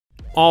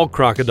All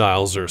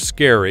crocodiles are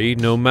scary,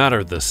 no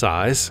matter the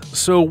size,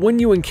 so when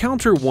you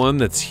encounter one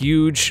that's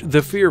huge,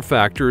 the fear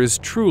factor is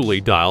truly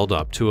dialed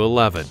up to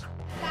 11.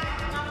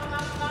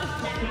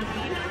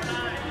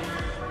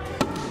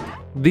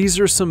 These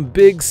are some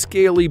big,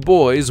 scaly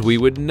boys we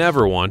would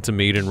never want to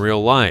meet in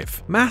real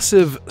life.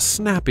 Massive,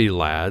 snappy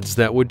lads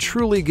that would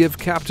truly give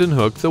Captain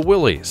Hook the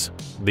willies.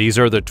 These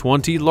are the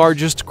 20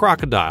 largest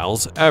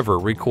crocodiles ever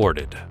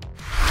recorded.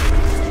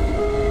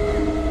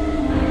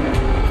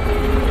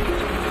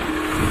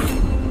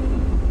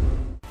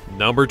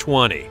 Number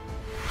 20.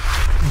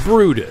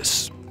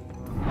 Brutus.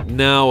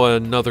 Now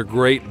another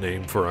great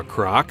name for a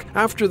croc,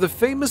 after the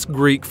famous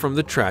Greek from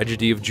the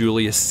tragedy of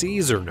Julius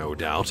Caesar, no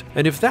doubt.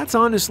 And if that's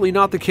honestly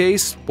not the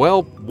case,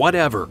 well,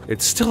 whatever,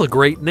 it's still a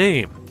great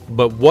name.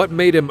 But what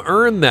made him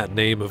earn that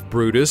name of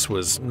Brutus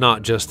was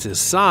not just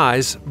his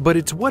size, but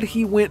it's what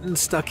he went and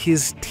stuck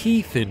his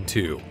teeth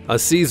into. A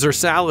Caesar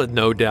salad,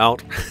 no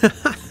doubt.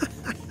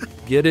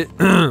 Get it?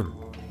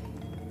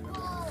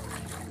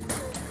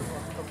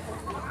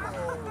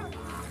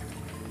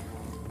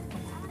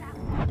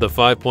 The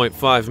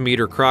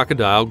 5.5-meter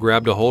crocodile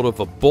grabbed a hold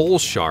of a bull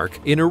shark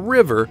in a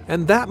river,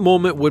 and that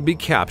moment would be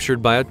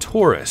captured by a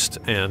tourist,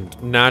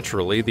 and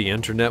naturally the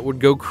internet would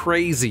go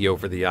crazy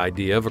over the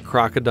idea of a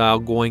crocodile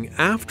going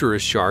after a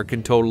shark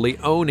and totally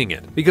owning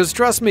it. Because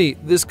trust me,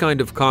 this kind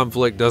of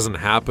conflict doesn't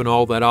happen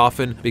all that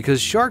often, because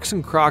sharks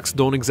and crocs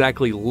don't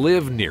exactly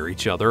live near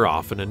each other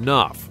often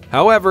enough.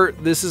 However,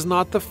 this is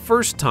not the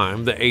first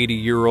time the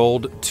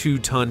 80-year-old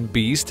 2-ton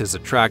beast has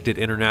attracted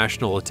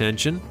international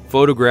attention.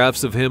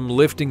 Photographs of him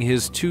lifting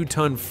his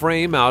 2-ton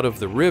frame out of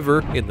the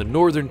river in the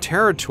Northern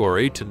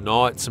Territory to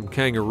gnaw at some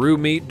kangaroo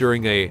meat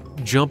during a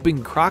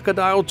jumping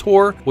crocodile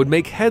tour would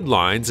make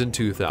headlines in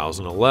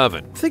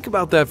 2011. Think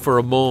about that for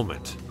a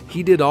moment.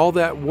 He did all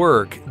that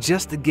work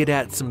just to get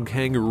at some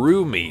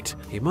kangaroo meat.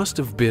 He must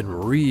have been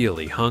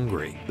really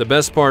hungry. The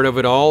best part of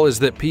it all is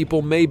that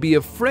people may be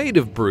afraid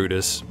of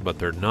Brutus, but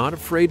they're not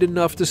afraid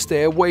enough to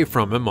stay away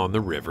from him on the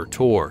river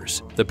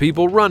tours. The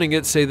people running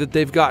it say that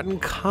they've gotten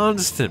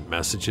constant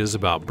messages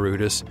about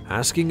Brutus,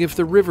 asking if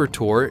the river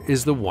tour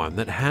is the one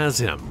that has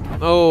him.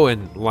 Oh,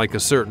 and like a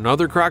certain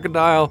other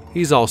crocodile,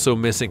 he's also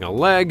missing a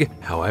leg.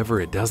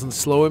 However, it doesn't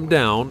slow him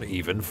down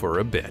even for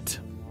a bit.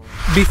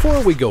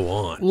 Before we go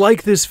on,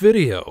 like this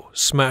video,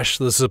 smash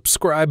the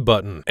subscribe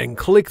button, and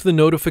click the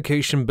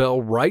notification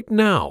bell right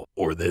now,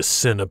 or this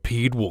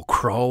centipede will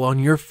crawl on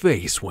your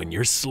face when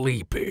you're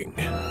sleeping.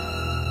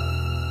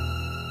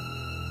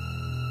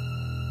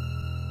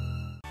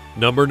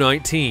 Number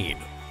 19.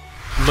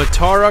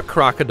 Matara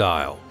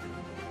crocodile.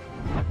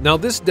 Now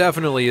this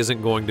definitely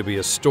isn't going to be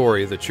a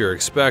story that you're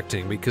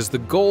expecting, because the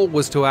goal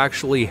was to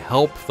actually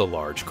help the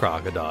large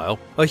crocodile.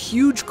 A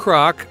huge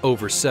croc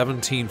over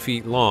 17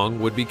 feet long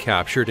would be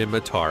captured in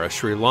Matara,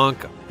 Sri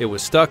Lanka. It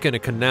was stuck in a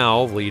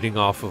canal leading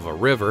off of a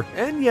river,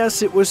 and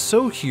yes, it was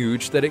so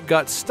huge that it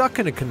got stuck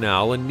in a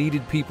canal and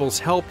needed people's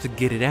help to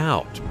get it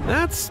out.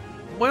 That's,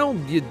 well,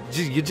 you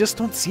just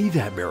don't see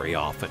that very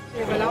often.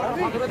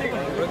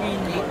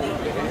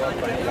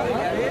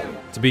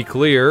 To be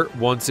clear,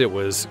 once it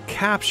was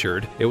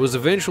captured, it was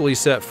eventually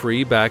set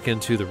free back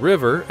into the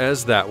river,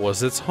 as that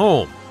was its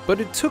home. But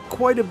it took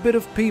quite a bit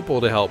of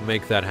people to help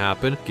make that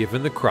happen,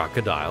 given the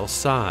crocodile's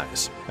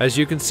size. As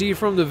you can see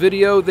from the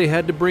video, they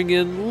had to bring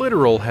in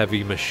literal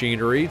heavy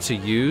machinery to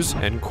use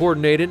and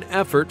coordinate an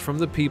effort from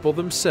the people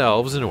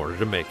themselves in order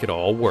to make it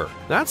all work.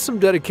 That's some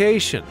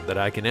dedication that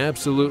I can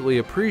absolutely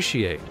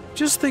appreciate.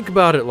 Just think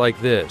about it like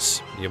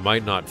this. You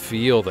might not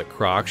feel that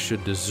crocs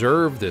should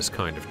deserve this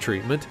kind of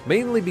treatment,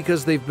 mainly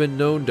because they've been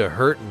known to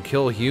hurt and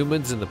kill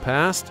humans in the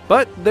past,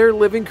 but they're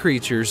living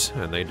creatures,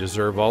 and they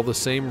deserve all the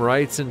same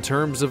rights in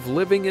terms of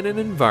living in an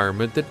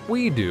environment that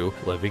we do,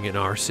 living in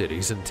our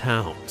cities and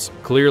towns.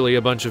 Clearly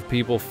a bunch of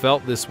people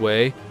felt this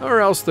way, or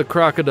else the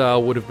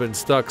crocodile would have been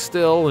stuck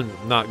still and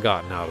not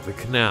gotten out of the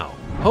canal.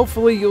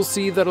 Hopefully you'll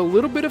see that a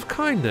little bit of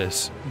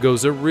kindness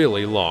goes a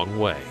really long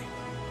way.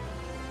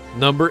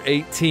 Number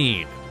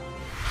 18.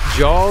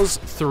 Jaws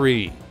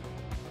 3.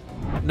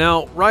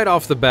 Now, right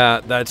off the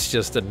bat, that's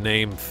just a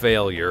name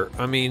failure.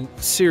 I mean,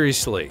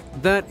 seriously,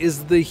 that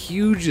is the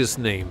hugest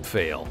name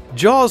fail.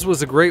 Jaws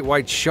was a great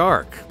white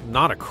shark,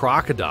 not a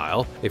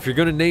crocodile. If you're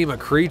going to name a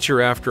creature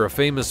after a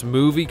famous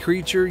movie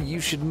creature, you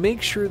should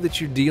make sure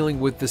that you're dealing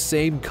with the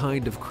same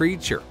kind of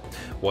creature.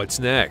 What's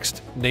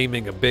next?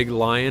 Naming a big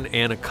lion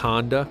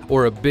Anaconda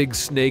or a big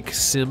snake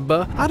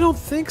Simba? I don't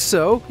think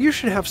so. You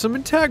should have some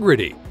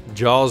integrity.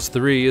 Jaws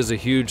 3 is a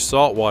huge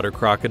saltwater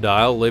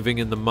crocodile living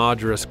in the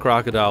Madras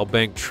Crocodile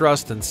Bank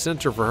Trust and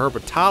Center for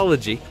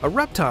Herpetology, a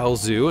reptile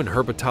zoo and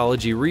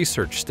herpetology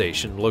research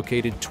station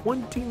located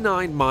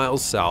 29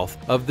 miles south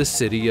of the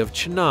city of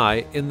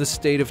Chennai in the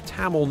state of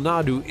Tamil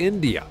Nadu,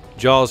 India.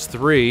 Jaws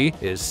 3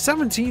 is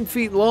 17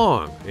 feet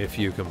long, if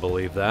you can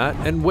believe that,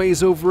 and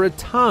weighs over a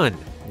ton.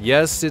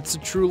 Yes, it's a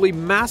truly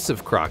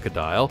massive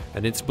crocodile,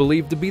 and it's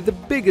believed to be the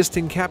biggest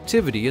in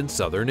captivity in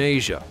southern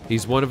Asia.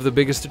 He's one of the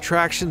biggest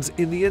attractions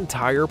in the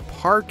entire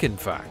park, in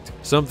fact.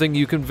 Something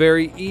you can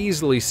very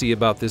easily see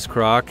about this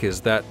croc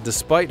is that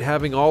despite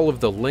having all of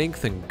the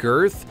length and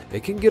girth,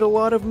 it can get a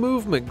lot of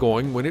movement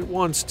going when it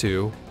wants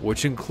to,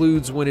 which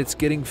includes when it's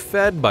getting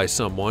fed by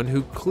someone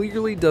who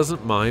clearly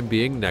doesn't mind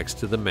being next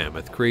to the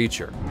mammoth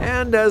creature.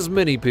 And as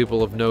many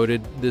people have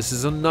noted, this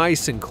is a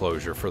nice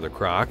enclosure for the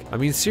croc. I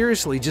mean,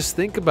 seriously, just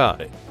think about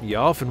it. You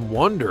often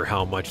wonder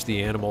how much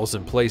the animals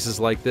in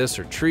places like this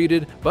are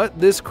treated, but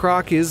this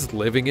croc is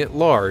living at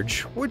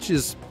large, which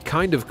is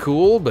kind of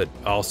cool, but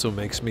also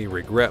makes me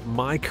regret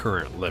my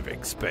current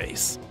living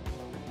space.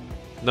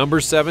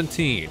 Number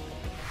 17.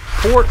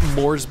 Port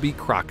Moresby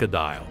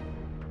Crocodile.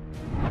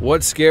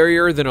 What's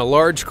scarier than a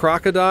large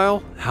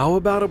crocodile? How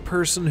about a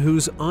person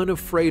who's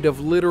unafraid of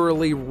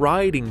literally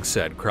riding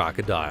said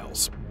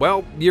crocodiles?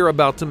 Well, you're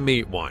about to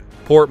meet one.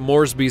 Port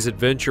Moresby's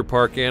adventure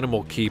park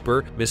animal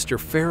keeper, Mr.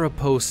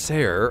 Farapo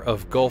Sayre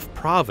of Gulf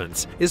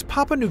Province, is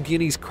Papua New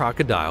Guinea's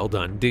Crocodile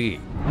Dundee.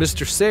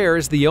 Mr. Sayre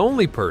is the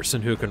only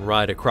person who can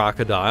ride a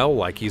crocodile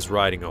like he's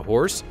riding a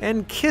horse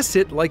and kiss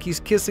it like he's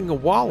kissing a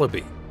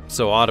wallaby.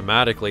 So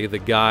automatically, the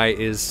guy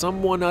is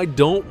someone I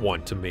don't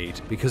want to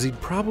meet because he'd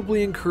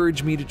probably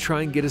encourage me to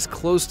try and get as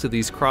close to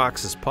these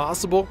crocs as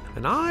possible,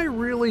 and I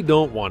really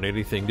don't want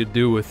anything to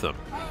do with them.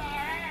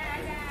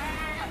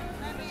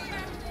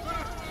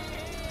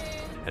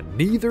 And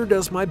neither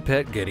does my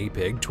pet guinea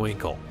pig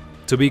Twinkle.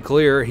 To be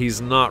clear, he's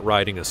not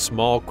riding a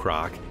small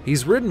croc.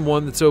 He's ridden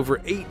one that's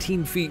over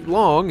 18 feet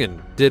long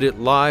and did it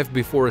live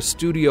before a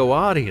studio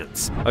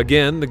audience.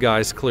 Again, the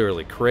guy's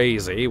clearly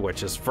crazy,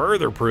 which is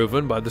further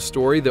proven by the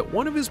story that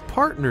one of his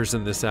partners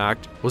in this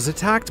act was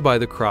attacked by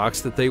the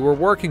crocs that they were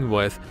working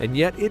with, and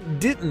yet it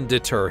didn't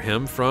deter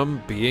him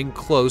from being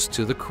close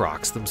to the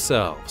crocs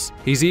themselves.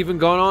 He's even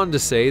gone on to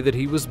say that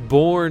he was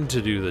born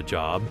to do the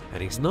job,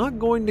 and he's not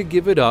going to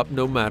give it up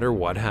no matter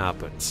what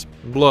happens.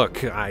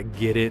 Look, I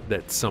get it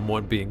that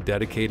someone being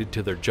dedicated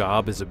to their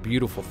job is a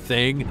beautiful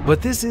thing,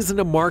 but this isn't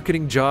a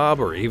marketing job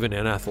or even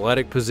an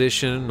athletic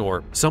position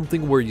or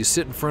something where you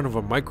sit in front of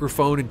a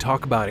microphone and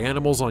talk about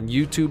animals on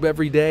YouTube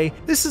every day.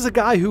 This is a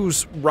guy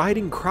who's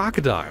riding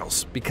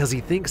crocodiles because he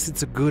thinks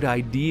it's a good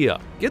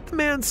idea. Get the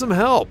man some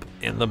help,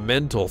 in the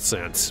mental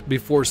sense,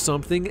 before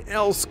something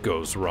else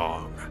goes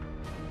wrong.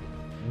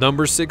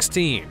 Number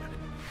 16.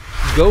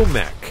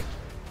 Gomek.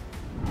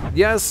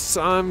 Yes,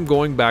 I'm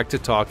going back to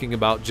talking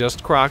about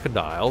just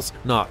crocodiles,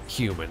 not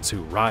humans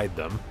who ride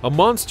them. A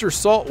monster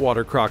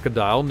saltwater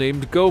crocodile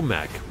named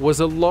Gomek was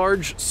a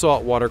large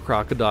saltwater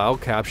crocodile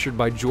captured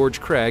by George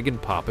Craig in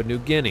Papua New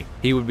Guinea.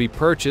 He would be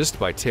purchased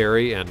by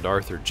Terry and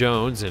Arthur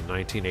Jones in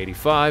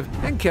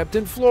 1985 and kept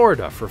in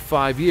Florida for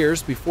 5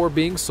 years before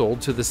being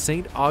sold to the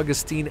St.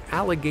 Augustine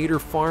Alligator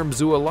Farm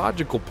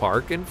Zoological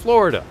Park in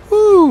Florida.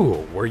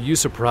 Ooh, were you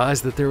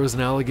surprised that there was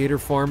an alligator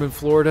farm in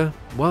Florida?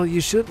 Well,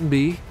 you shouldn't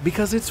be,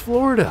 because it's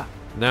Florida.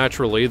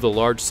 Naturally, the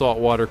large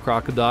saltwater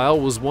crocodile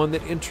was one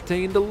that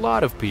entertained a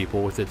lot of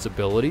people with its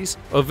abilities.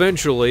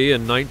 Eventually,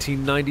 in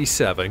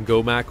 1997,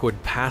 Gomek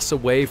would pass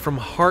away from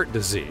heart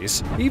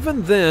disease.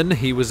 Even then,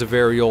 he was a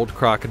very old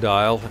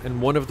crocodile and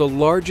one of the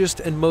largest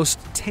and most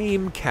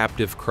tame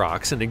captive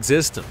crocs in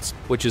existence,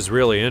 which is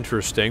really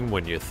interesting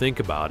when you think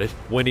about it.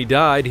 When he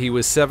died, he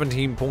was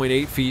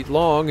 17.8 feet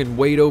long and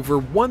weighed over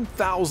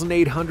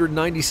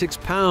 1,896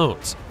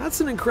 pounds.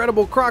 That's an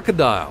incredible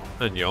crocodile,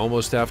 and you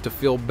almost have to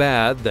feel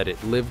bad that it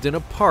lived in a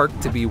park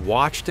to be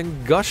watched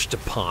and gushed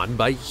upon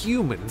by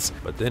humans.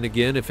 But then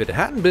again, if it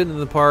hadn't been in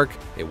the park,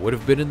 it would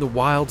have been in the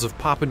wilds of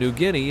Papua New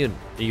Guinea and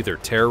either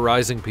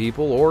terrorizing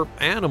people or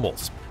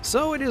animals.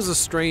 So it is a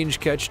strange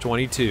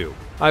catch-22.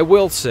 I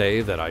will say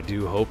that I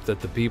do hope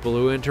that the people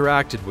who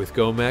interacted with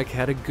Gomek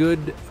had a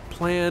good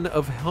plan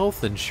of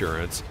health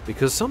insurance,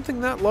 because something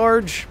that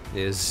large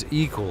is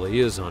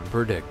equally as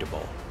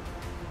unpredictable.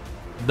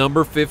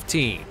 Number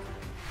 15.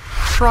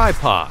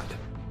 Tripod.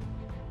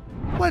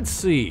 Let's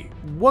see,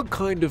 what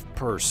kind of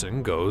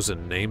person goes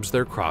and names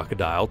their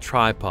crocodile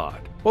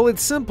Tripod? Well,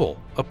 it's simple.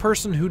 A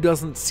person who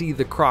doesn't see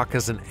the croc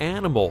as an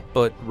animal,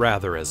 but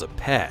rather as a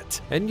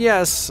pet. And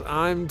yes,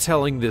 I'm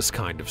telling this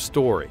kind of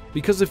story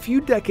because a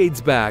few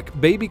decades back,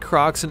 baby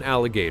crocs and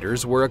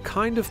alligators were a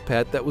kind of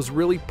pet that was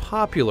really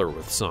popular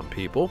with some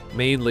people,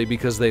 mainly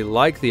because they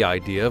like the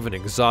idea of an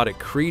exotic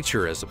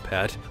creature as a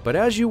pet. But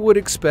as you would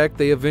expect,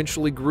 they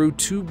eventually grew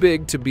too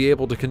big to be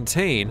able to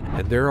contain,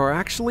 and there are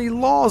actually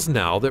laws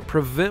now that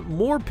prevent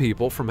more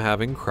people from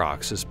having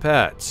crocs as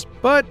pets.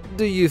 But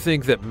do you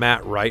think that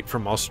Matt Wright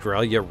from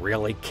Australia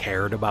really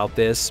cared about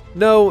this?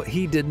 No,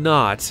 he did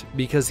not,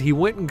 because he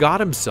went and got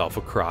himself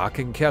a croc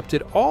and kept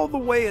it all the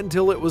way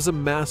until it was a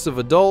massive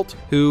adult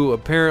who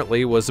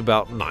apparently was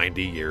about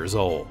 90 years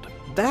old.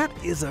 That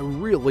is a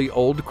really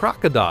old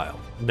crocodile.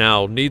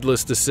 Now,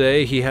 needless to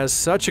say, he has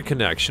such a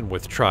connection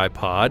with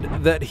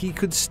Tripod that he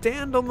could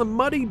stand on the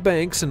muddy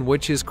banks in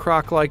which his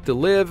croc liked to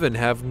live and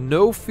have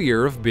no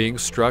fear of being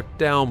struck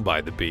down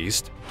by the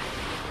beast.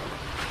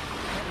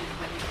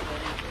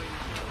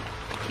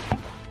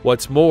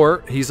 What's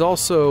more, he's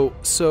also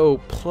so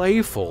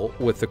playful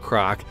with the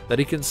croc that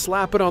he can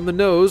slap it on the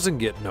nose and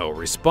get no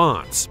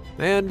response.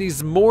 and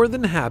he's more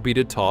than happy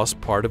to toss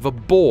part of a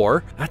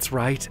boar, that's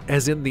right,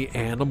 as in the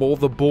animal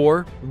the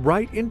boar,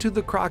 right into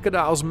the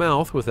crocodile's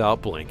mouth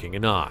without blinking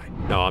an eye.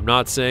 Now, I'm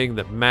not saying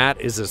that Matt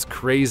is as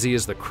crazy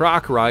as the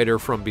croc rider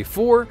from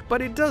before,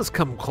 but it does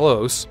come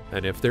close,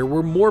 and if there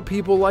were more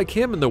people like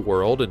him in the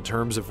world in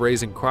terms of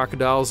raising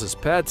crocodiles as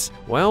pets,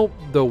 well,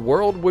 the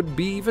world would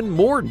be even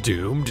more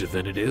doomed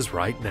than it is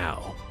right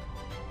now.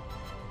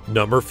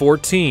 Number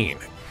 14.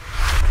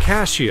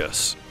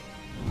 Cassius.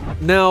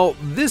 Now,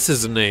 this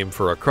is a name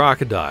for a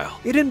crocodile.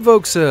 It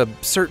invokes a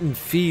certain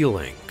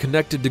feeling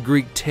connected to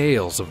Greek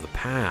tales of the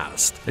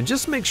past, and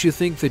just makes you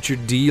think that you're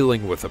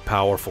dealing with a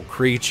powerful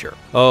creature.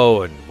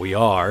 Oh, and we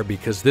are,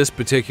 because this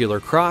particular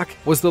croc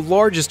was the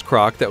largest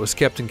croc that was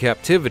kept in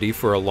captivity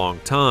for a long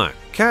time.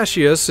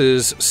 Cassius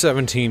is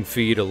 17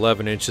 feet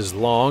 11 inches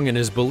long and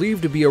is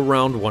believed to be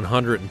around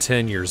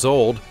 110 years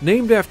old,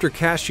 named after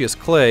Cassius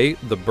Clay,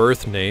 the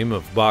birth name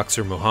of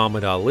boxer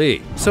Muhammad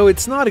Ali. So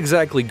it's not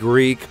exactly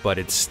Greek, but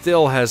it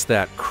still has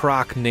that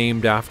croc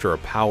named after a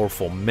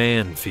powerful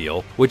man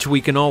feel, which we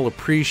can all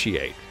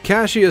appreciate.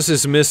 Cassius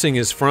is missing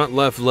his front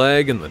left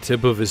leg and the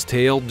tip of his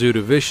tail due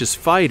to vicious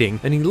fighting,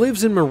 and he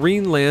lives in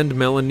Marineland,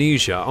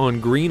 Melanesia on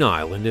Green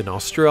Island in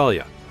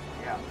Australia.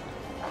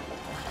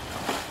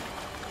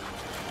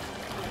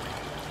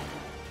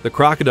 The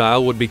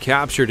crocodile would be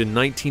captured in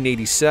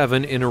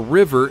 1987 in a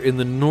river in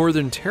the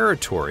Northern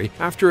Territory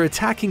after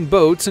attacking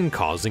boats and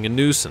causing a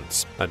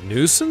nuisance. A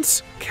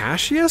nuisance?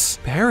 Cassius?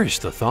 Perish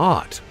the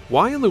thought.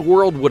 Why in the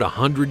world would a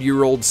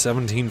 100-year-old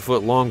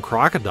 17-foot-long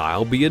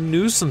crocodile be a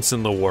nuisance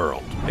in the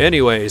world?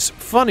 Anyways,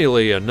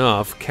 funnily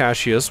enough,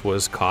 Cassius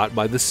was caught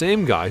by the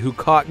same guy who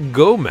caught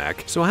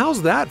Gomek, so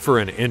how's that for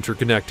an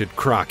interconnected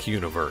croc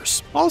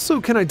universe? Also,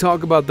 can I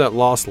talk about that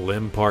lost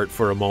limb part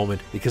for a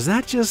moment? Because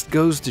that just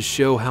goes to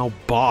show how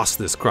boss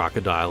this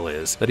crocodile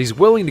is, that he's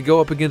willing to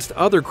go up against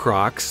other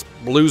crocs,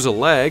 lose a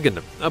leg,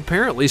 and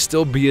apparently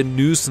still be a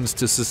nuisance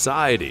to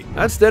society.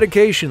 That's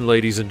dedication,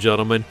 ladies and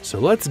gentlemen, so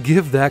let's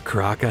give that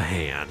croc a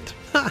hand.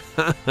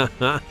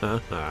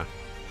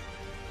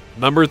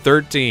 Number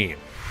 13.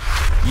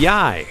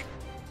 Yai.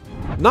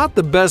 Not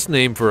the best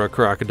name for a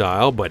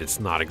crocodile, but it's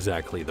not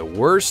exactly the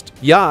worst.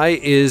 Yai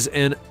is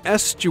an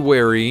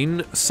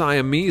estuarine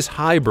Siamese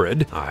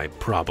hybrid. I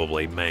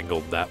probably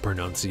mangled that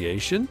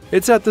pronunciation.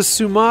 It's at the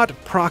Sumat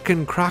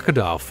Prakan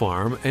Crocodile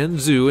Farm and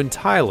Zoo in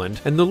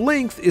Thailand, and the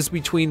length is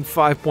between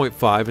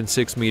 5.5 and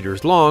 6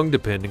 meters long,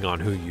 depending on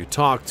who you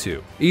talk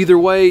to. Either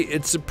way,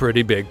 it's a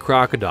pretty big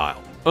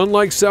crocodile.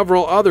 Unlike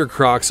several other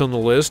crocs on the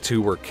list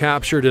who were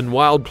captured in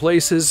wild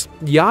places,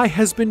 Yai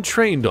has been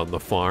trained on the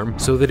farm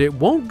so that it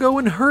won't go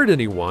and hurt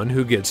anyone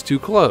who gets too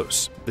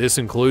close. This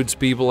includes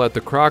people at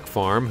the croc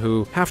farm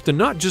who have to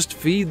not just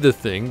feed the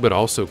thing but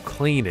also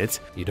clean it.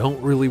 You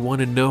don't really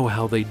want to know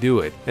how they do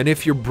it. And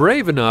if you're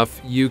brave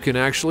enough, you can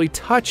actually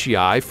touch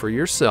Yai for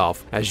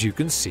yourself, as you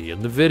can see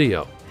in the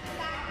video.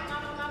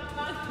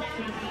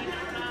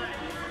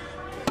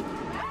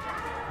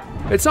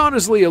 It's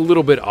honestly a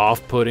little bit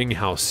off-putting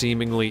how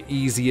seemingly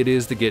easy it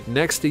is to get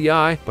next to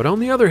Yai, but on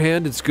the other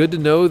hand, it's good to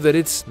know that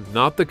it's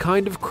not the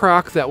kind of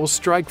croc that will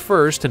strike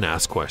first and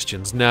ask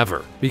questions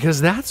never, because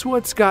that's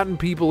what's gotten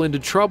people into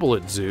trouble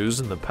at zoos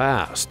in the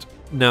past.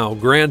 Now,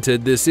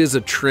 granted, this is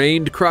a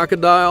trained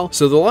crocodile,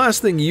 so the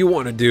last thing you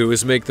want to do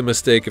is make the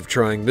mistake of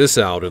trying this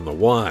out in the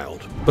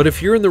wild. But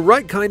if you're in the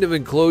right kind of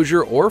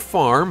enclosure or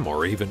farm,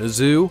 or even a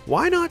zoo,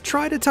 why not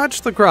try to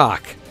touch the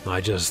croc? I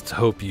just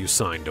hope you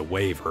signed a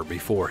waiver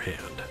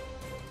beforehand.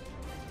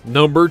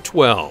 Number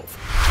 12.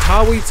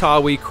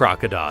 Tawi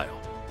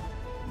Crocodile.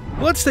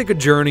 Let's take a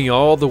journey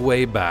all the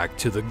way back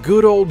to the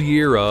good old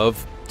year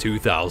of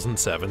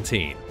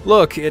 2017.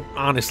 Look, it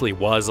honestly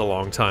was a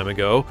long time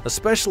ago,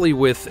 especially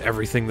with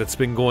everything that's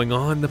been going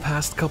on the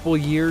past couple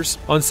of years.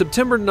 On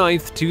September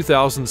 9th,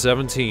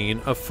 2017,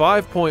 a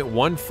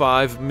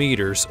 5.15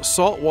 meters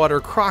saltwater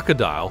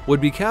crocodile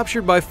would be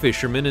captured by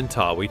fishermen in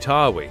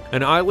Tawi,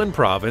 an island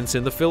province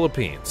in the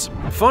Philippines.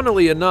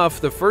 Funnily enough,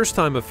 the first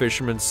time a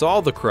fisherman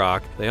saw the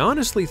croc, they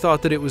honestly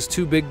thought that it was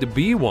too big to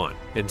be one.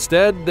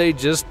 Instead, they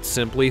just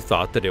simply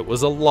thought that it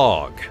was a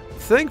log.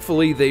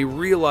 Thankfully, they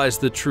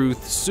realized the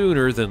truth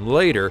sooner than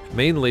later,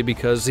 mainly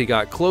because he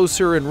got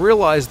closer and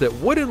realized that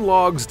wooden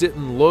logs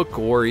didn't look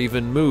or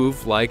even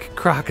move like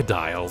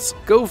crocodiles.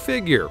 Go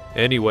figure.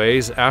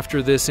 Anyways,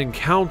 after this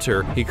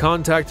encounter, he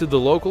contacted the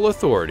local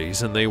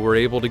authorities and they were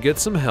able to get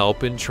some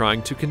help in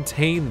trying to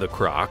contain the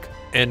croc.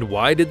 And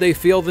why did they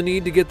feel the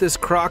need to get this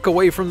croc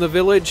away from the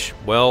village?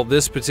 Well,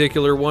 this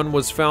particular one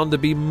was found to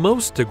be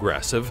most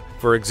aggressive.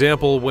 For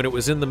example, when it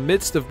was in the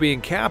midst of being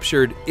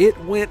captured, it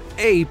went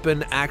ape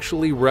and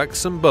actually wrecked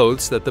some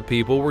boats that the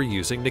people were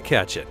using to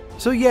catch it.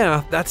 So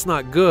yeah, that's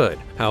not good.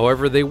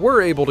 However, they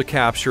were able to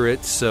capture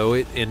it, so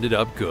it ended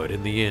up good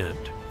in the end.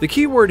 The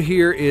key word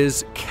here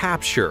is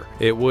capture.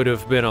 It would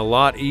have been a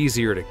lot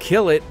easier to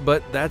kill it,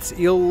 but that's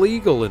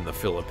illegal in the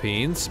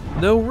Philippines.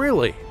 No,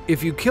 really.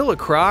 If you kill a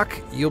croc,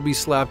 you'll be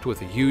slapped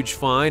with a huge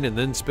fine and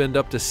then spend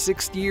up to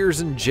 6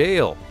 years in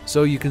jail.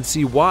 So you can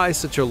see why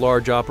such a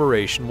large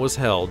operation was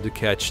held to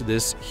catch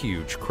this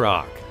huge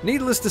croc.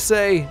 Needless to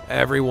say,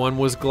 everyone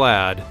was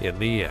glad in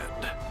the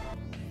end.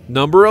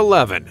 Number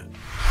 11.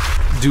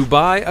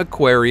 Dubai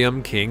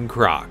Aquarium King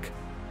Croc.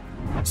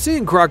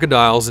 Seeing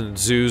crocodiles in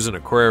zoos and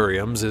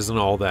aquariums isn't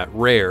all that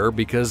rare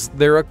because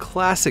they're a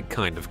classic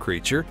kind of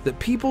creature that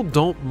people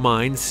don't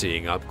mind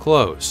seeing up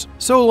close,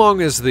 so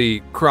long as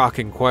the croc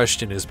in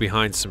question is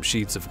behind some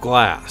sheets of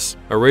glass.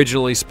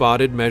 Originally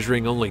spotted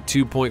measuring only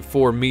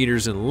 2.4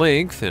 meters in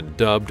length and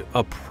dubbed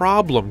a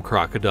problem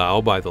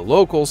crocodile by the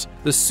locals,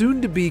 the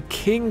soon-to-be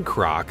king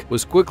croc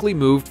was quickly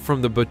moved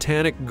from the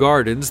botanic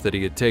gardens that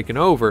he had taken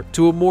over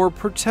to a more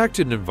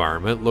protected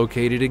environment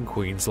located in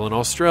Queensland,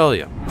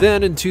 Australia.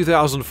 Then in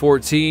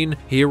 2014,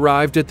 he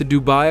arrived at the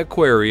Dubai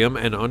Aquarium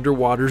and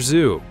Underwater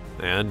Zoo.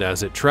 And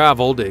as it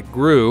traveled, it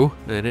grew,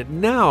 and it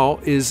now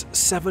is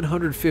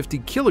 750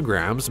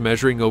 kilograms,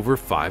 measuring over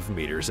 5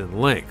 meters in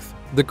length.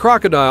 The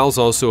crocodile's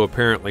also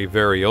apparently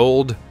very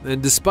old,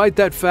 and despite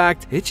that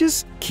fact, it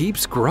just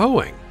keeps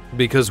growing.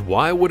 Because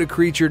why would a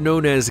creature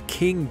known as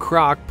King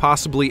Croc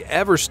possibly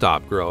ever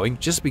stop growing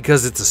just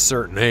because it's a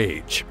certain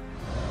age?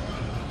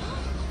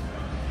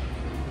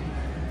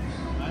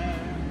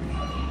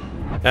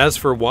 As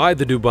for why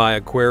the Dubai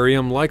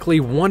Aquarium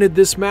likely wanted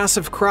this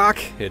massive croc,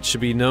 it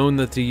should be known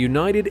that the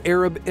United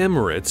Arab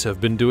Emirates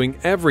have been doing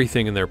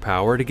everything in their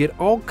power to get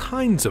all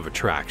kinds of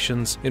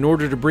attractions in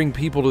order to bring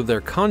people to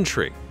their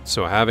country.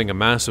 So having a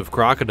massive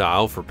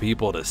crocodile for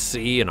people to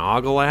see and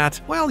ogle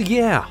at, well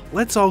yeah,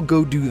 let's all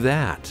go do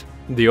that.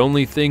 The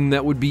only thing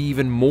that would be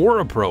even more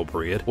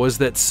appropriate was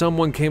that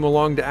someone came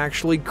along to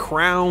actually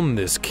crown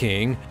this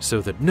king so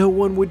that no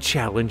one would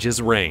challenge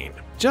his reign.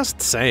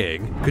 Just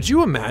saying, could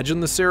you imagine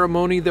the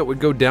ceremony that would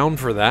go down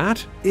for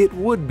that? It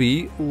would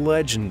be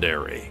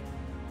legendary.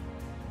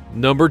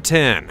 Number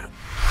 10.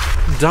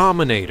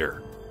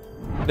 Dominator.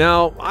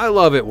 Now, I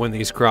love it when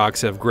these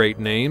crocs have great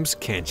names,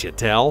 can't you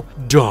tell?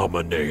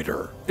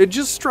 Dominator. It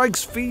just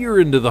strikes fear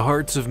into the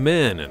hearts of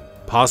men and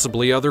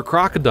possibly other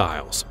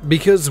crocodiles.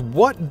 Because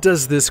what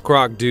does this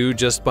croc do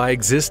just by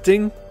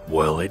existing?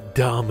 Well, it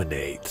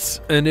dominates.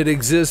 And it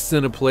exists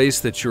in a place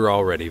that you're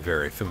already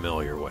very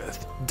familiar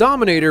with.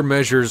 Dominator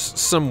measures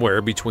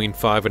somewhere between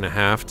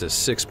 5.5 to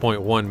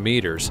 6.1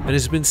 meters and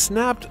has been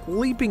snapped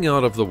leaping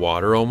out of the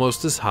water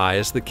almost as high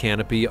as the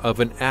canopy of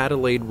an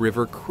Adelaide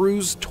River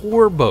cruise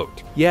tour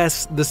boat.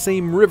 Yes, the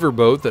same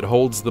riverboat that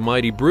holds the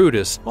mighty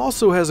Brutus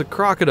also has a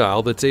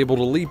crocodile that's able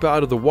to leap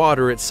out of the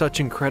water at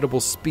such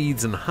incredible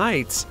speeds and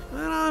heights,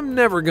 and I'm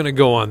never gonna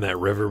go on that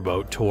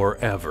riverboat tour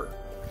ever.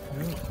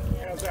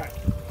 How's that?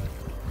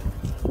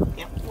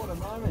 What a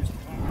moment.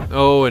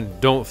 Oh, and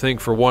don't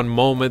think for one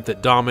moment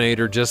that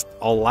Dominator just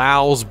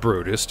allows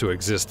Brutus to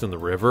exist in the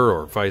river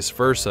or vice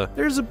versa.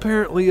 There's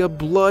apparently a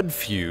blood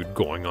feud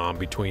going on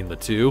between the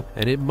two,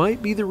 and it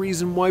might be the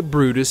reason why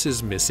Brutus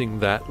is missing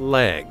that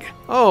leg.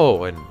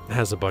 Oh, and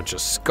has a bunch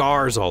of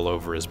scars all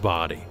over his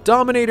body.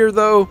 Dominator,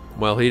 though,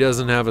 well, he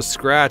doesn't have a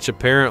scratch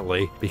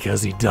apparently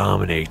because he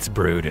dominates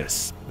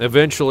Brutus.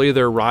 Eventually,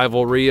 their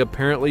rivalry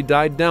apparently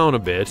died down a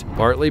bit,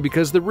 partly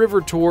because the River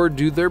Tour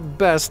do their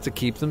best to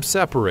keep them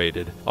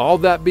separated. All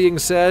that being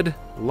said,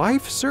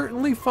 life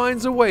certainly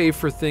finds a way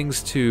for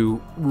things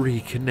to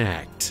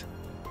reconnect.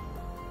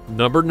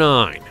 Number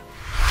 9.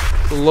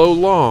 Lo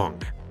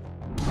Long.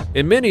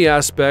 In many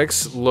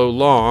aspects, Lo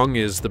Long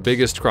is the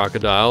biggest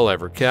crocodile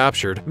ever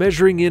captured,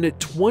 measuring in at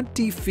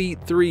 20 feet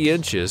 3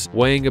 inches,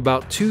 weighing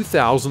about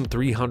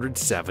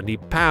 2,370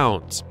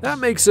 pounds. That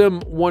makes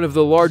him one of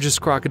the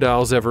largest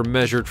crocodiles ever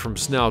measured from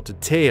snout to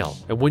tail.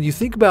 And when you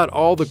think about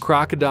all the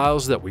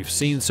crocodiles that we've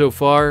seen so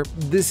far,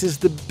 this is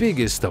the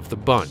biggest of the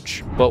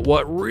bunch. But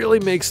what really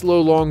makes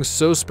Lo Long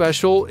so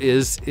special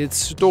is its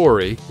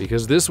story,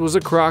 because this was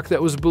a croc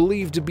that was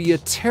believed to be a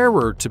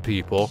terror to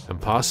people and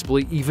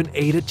possibly even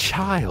ate a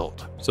child.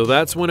 So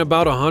that's when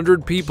about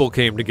 100 people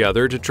came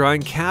together to try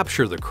and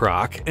capture the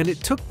croc, and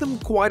it took them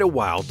quite a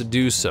while to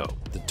do so.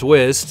 The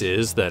twist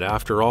is that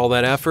after all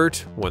that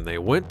effort, when they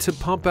went to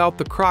pump out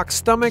the croc's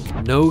stomach,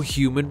 no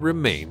human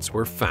remains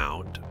were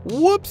found.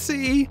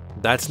 Whoopsie!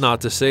 That's not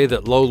to say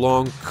that Lo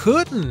Long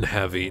couldn't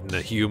have eaten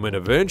a human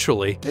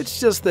eventually, it's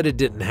just that it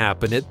didn't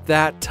happen at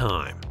that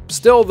time.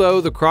 Still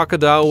though, the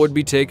crocodile would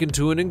be taken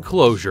to an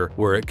enclosure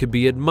where it could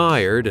be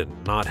admired and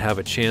not have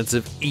a chance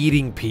of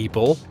eating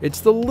people.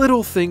 It's the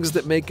little things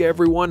that make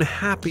everyone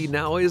happy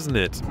now, isn't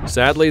it?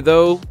 Sadly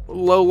though,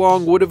 Lo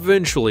Long would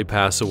eventually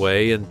pass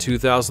away in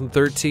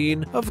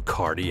 2013 of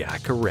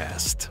cardiac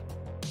arrest.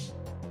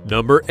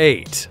 Number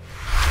 8.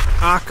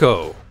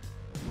 Ako.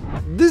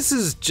 This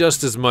is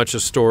just as much a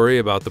story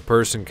about the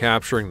person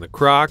capturing the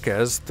croc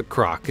as the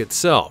croc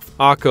itself.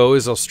 Ako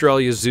is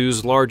Australia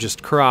Zoo's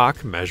largest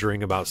croc,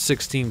 measuring about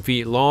 16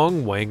 feet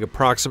long, weighing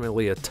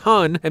approximately a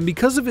ton, and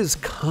because of his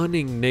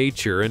cunning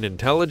nature and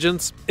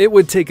intelligence, it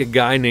would take a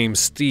guy named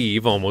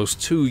Steve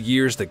almost 2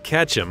 years to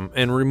catch him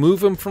and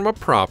remove him from a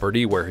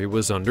property where he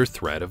was under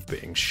threat of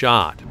being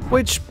shot.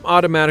 Which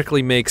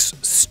automatically makes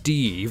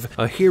Steve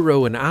a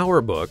hero in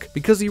our book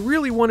because he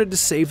really wanted to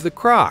save the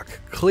croc,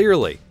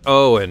 clearly.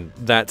 Oh, and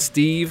that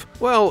Steve?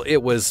 Well,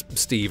 it was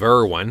Steve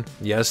Irwin.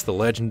 Yes, the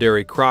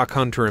legendary croc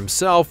hunter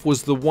himself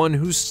was the one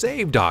who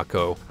saved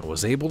Ako and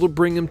was able to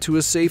bring him to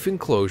a safe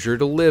enclosure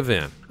to live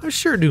in. I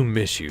sure do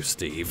miss you,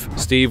 Steve.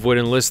 Steve would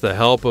enlist the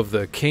help of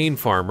the cane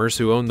farmers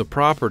who owned the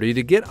property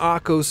to get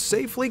Ako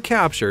safely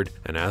captured,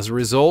 and as a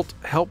result,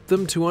 help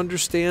them to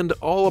understand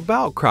all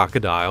about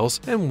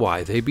crocodiles and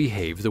why they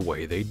behave the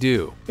way they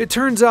do. It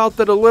turns out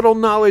that a little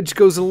knowledge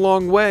goes a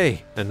long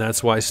way, and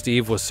that's why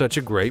Steve was such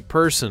a great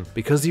person,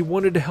 because he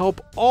wanted to help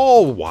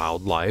all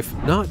wildlife,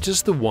 not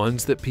just the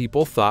ones that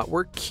people thought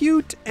were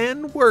cute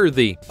and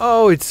worthy.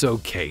 Oh, it's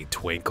okay,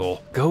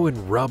 Twinkle. Go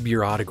and rub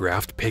your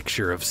autographed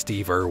picture of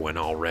Steve Irwin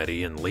already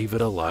and leave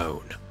it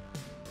alone.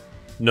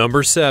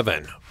 Number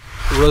 7.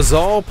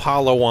 Rizal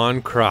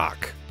Palawan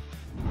Croc.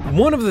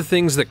 One of the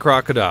things that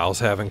crocodiles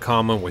have in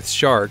common with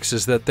sharks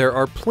is that there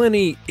are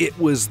plenty "it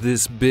was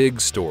this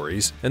big"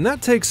 stories, and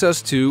that takes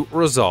us to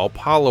Rizal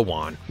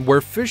Palawan,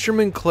 where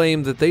fishermen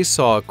claim that they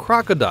saw a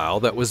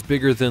crocodile that was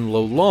bigger than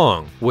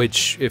Lolong,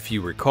 which, if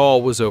you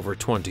recall, was over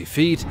 20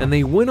 feet, and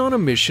they went on a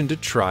mission to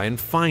try and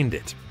find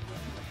it.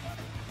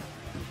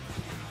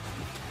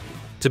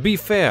 To be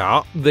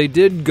fair, they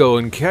did go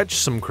and catch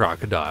some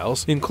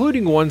crocodiles,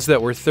 including ones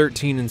that were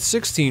 13 and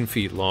 16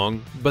 feet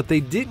long, but they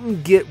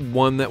didn't get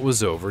one that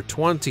was over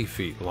 20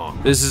 feet long.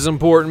 This is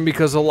important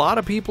because a lot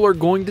of people are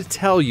going to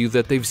tell you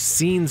that they've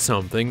seen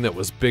something that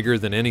was bigger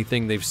than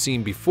anything they've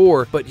seen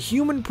before, but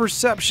human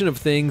perception of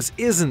things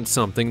isn't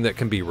something that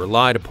can be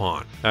relied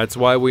upon. That's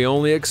why we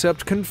only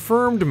accept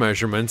confirmed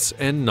measurements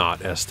and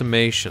not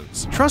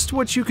estimations. Trust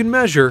what you can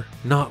measure,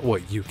 not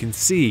what you can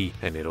see,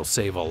 and it'll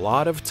save a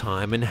lot of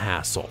time and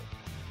hassle.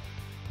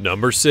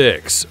 Number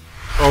 6.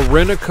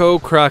 Orinoco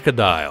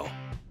Crocodile.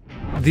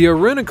 The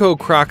Orinoco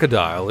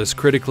crocodile is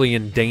critically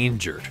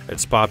endangered.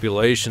 Its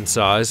population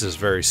size is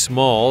very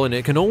small, and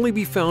it can only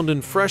be found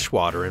in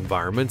freshwater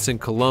environments in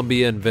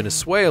Colombia and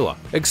Venezuela.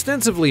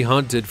 Extensively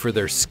hunted for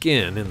their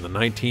skin in the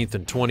 19th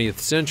and 20th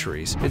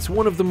centuries, it's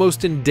one of the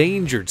most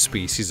endangered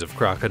species of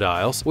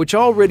crocodiles, which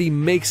already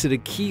makes it a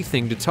key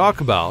thing to talk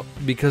about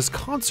because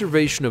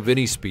conservation of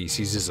any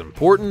species is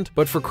important,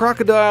 but for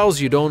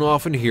crocodiles you don't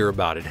often hear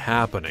about it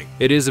happening.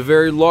 It is a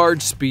very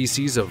large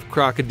species of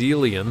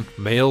crocodilian.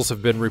 Males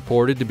have been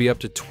reported to be up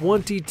to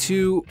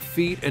 22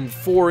 feet and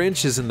 4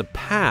 inches in the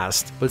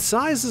past, but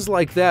sizes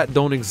like that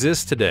don't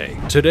exist today.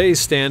 Today's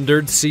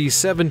standards see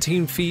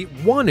 17 feet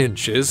 1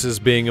 inches as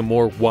being a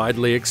more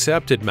widely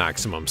accepted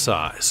maximum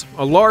size.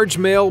 A large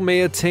male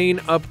may attain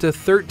up to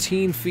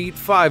 13 feet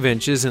 5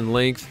 inches in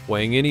length,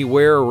 weighing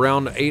anywhere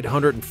around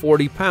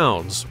 840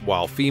 pounds,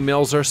 while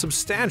females are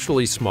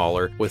substantially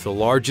smaller, with the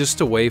largest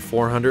to weigh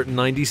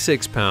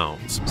 496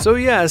 pounds. So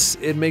yes,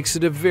 it makes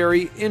it a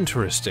very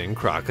interesting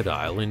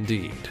crocodile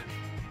indeed.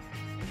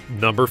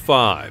 Number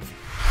 5.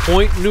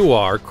 Point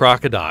Noir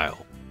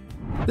Crocodile.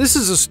 This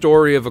is a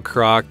story of a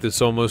croc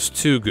that's almost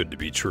too good to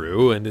be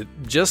true, and it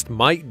just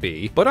might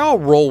be, but I'll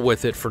roll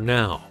with it for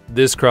now.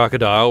 This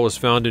crocodile was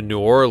found in New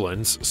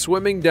Orleans,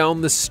 swimming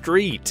down the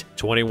street,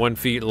 21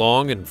 feet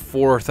long and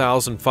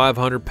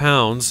 4,500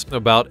 pounds,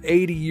 about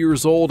 80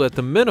 years old at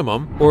the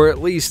minimum, or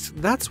at least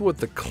that's what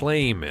the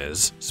claim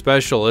is.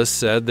 Specialists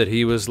said that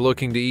he was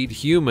looking to eat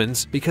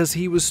humans because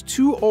he was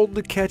too old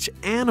to catch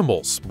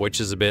animals, which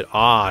is a bit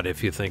odd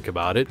if you think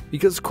about it,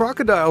 because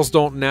crocodiles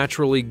don't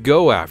naturally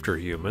go after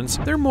humans.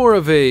 They're more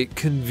of a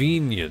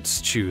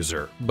convenience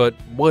chooser, but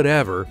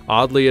whatever.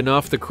 Oddly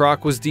enough, the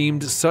croc was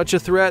deemed such a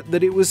threat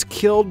that it was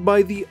killed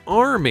by the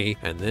army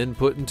and then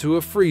put into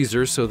a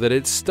freezer so that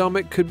its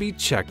stomach could be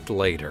checked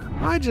later.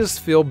 I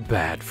just feel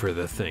bad for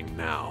the thing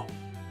now.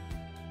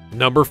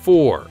 Number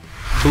 4.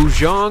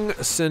 Bujang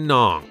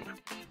Senong.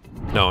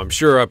 Now, I'm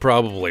sure I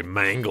probably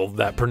mangled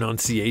that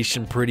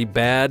pronunciation pretty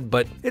bad,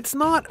 but it's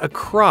not a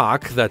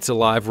croc that's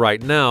alive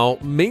right now,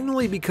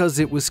 mainly because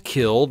it was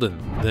killed and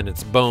then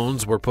its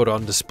bones were put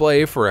on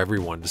display for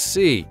everyone to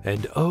see.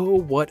 And oh,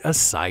 what a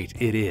sight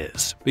it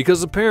is.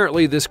 Because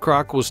apparently this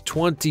croc was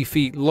 20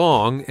 feet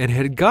long and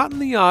had gotten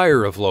the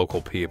ire of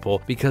local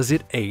people because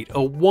it ate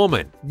a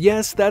woman.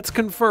 Yes, that's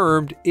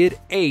confirmed, it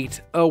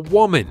ate a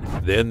woman.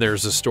 Then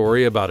there's a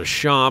story about a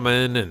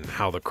shaman and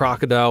how the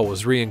crocodile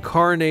was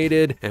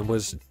reincarnated and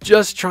was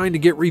just trying to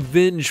get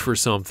revenge for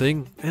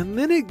something, and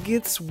then it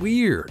gets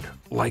weird.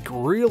 Like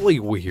really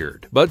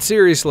weird. But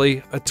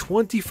seriously, a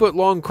 20-foot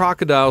long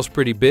crocodile's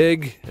pretty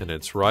big, and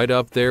it's right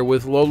up there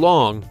with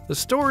Lolong. The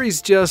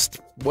story's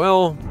just,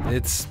 well,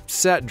 it's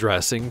set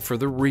dressing for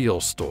the real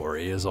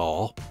story is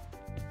all.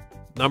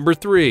 Number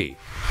 3.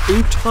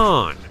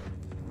 Utan.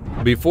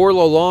 Before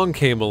Lolong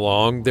came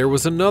along, there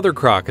was another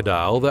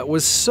crocodile that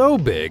was so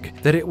big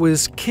that it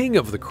was king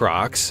of the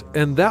crocs,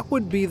 and that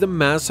would be the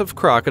massive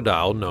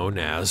crocodile known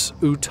as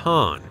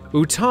Utan.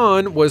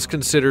 Utan was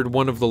considered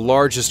one of the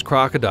largest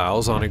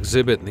crocodiles on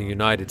exhibit in the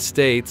United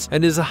States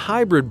and is a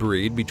hybrid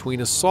breed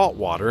between a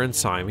saltwater and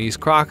Siamese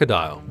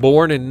crocodile.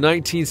 Born in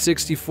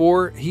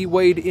 1964, he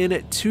weighed in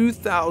at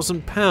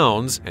 2,000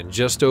 pounds and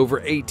just over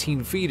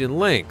 18 feet in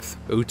length.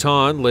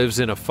 Utan lives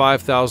in a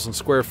 5,000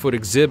 square foot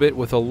exhibit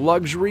with a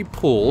luxury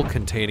pool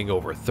containing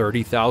over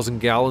 30,000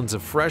 gallons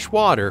of fresh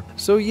water,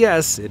 so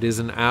yes, it is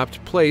an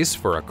apt place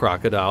for a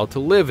crocodile to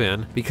live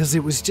in because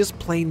it was just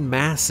plain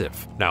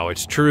massive. Now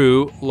it's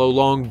true,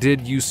 Lolong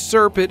did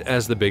usurp it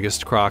as the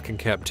biggest croc in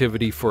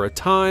captivity for a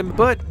time,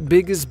 but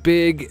big is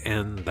big,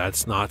 and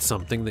that's not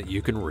something that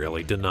you can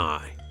really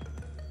deny.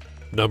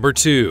 Number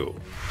 2.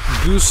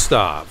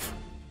 Gustav.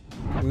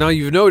 Now,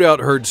 you've no doubt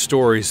heard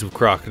stories of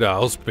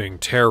crocodiles being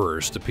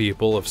terrors to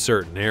people of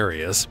certain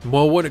areas.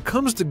 Well, when it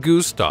comes to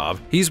Gustav,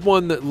 he's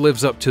one that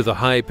lives up to the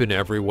hype in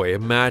every way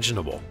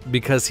imaginable,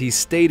 because he's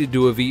stated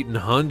to have eaten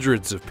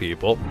hundreds of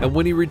people, and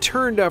when he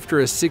returned after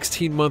a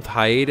 16-month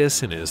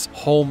hiatus in his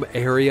home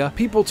area,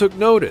 people took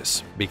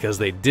notice, because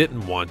they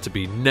didn't want to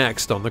be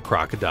next on the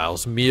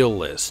crocodile's meal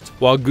list.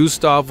 While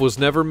Gustav was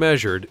never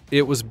measured,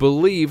 it was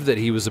believed that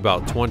he was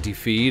about 20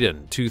 feet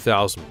and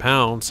 2,000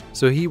 pounds,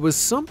 so he was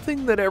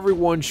something that everyone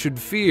should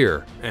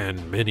fear,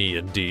 and many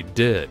indeed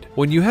did.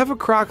 When you have a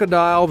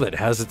crocodile that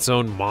has its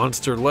own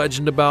monster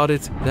legend about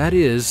it, that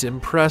is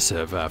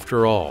impressive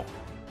after all.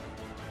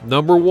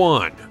 Number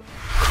 1.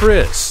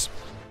 Chris.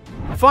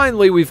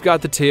 Finally, we've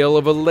got the tale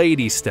of a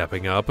lady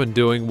stepping up and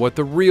doing what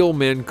the real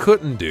men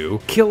couldn't do: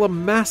 kill a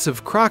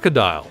massive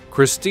crocodile.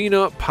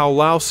 Christina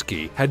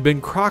Pawlowski had been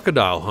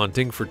crocodile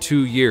hunting for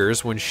 2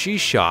 years when she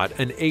shot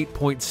an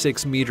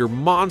 8.6 meter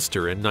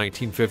monster in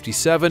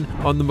 1957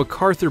 on the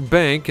MacArthur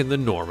Bank in the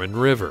Norman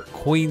River,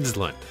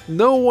 Queensland.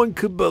 No one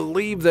could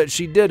believe that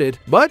she did it,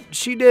 but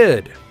she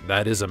did.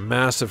 That is a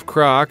massive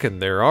croc,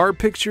 and there are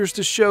pictures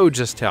to show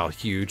just how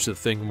huge the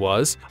thing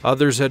was.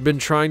 Others had been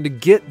trying to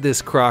get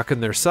this croc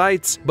in their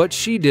sights, but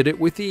she did it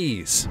with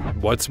ease.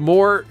 What's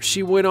more,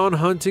 she went on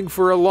hunting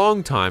for a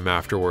long time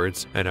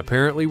afterwards, and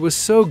apparently was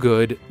so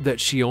good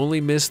that she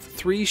only missed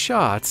 3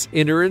 shots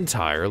in her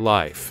entire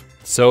life.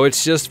 So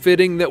it's just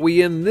fitting that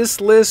we end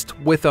this list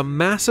with a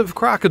massive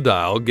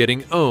crocodile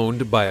getting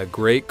owned by a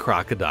great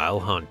crocodile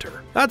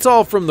hunter. That's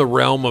all from the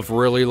realm of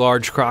really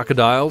large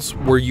crocodiles.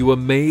 Were you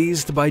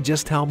amazed by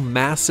just how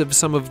massive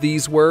some of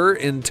these were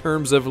in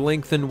terms of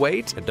length and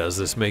weight? And does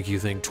this make you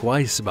think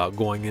twice about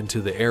going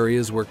into the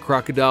areas where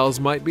crocodiles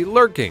might be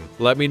lurking?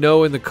 Let me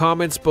know in the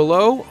comments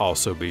below.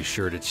 Also be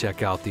sure to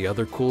check out the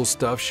other cool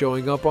stuff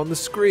showing up on the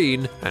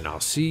screen, and I'll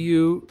see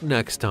you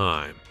next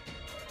time.